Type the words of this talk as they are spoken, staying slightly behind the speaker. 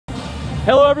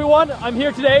Hello everyone, I'm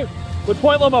here today with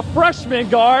Point Loma freshman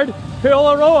guard,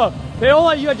 Paola Roa.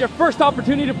 Paola, you had your first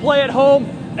opportunity to play at home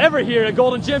ever here at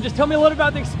Golden Gym. Just tell me a little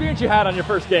about the experience you had on your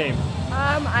first game.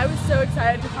 I was so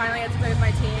excited to finally get to play with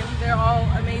my team. They're all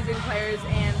amazing players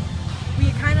and we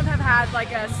kind of have had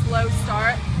like a slow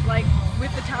start. Like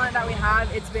with the talent that we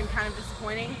have, it's been kind of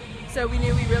disappointing. So we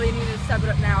knew we really needed to step it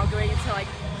up now going into like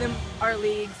our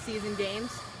league season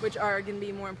games, which are going to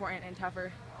be more important and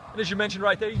tougher. And as you mentioned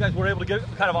right there, you guys were able to get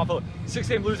kind of off a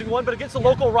 6-game losing one, but against a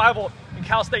local rival in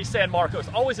Cal State San Marcos,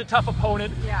 always a tough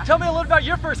opponent. Yeah. Tell me a little about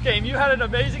your first game. You had an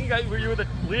amazing, were you the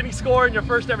leading scorer in your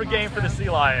first ever game for the Sea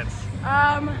Lions?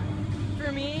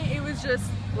 For me, it was just,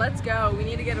 let's go. We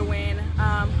need to get a win.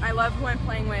 I love who I'm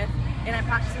playing with, and I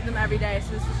practice with them every day,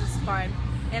 so this is just fun.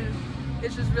 And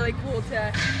it's just really cool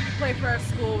to play for our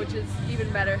school, which is even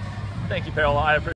better. Thank you, Paola. I appreciate it.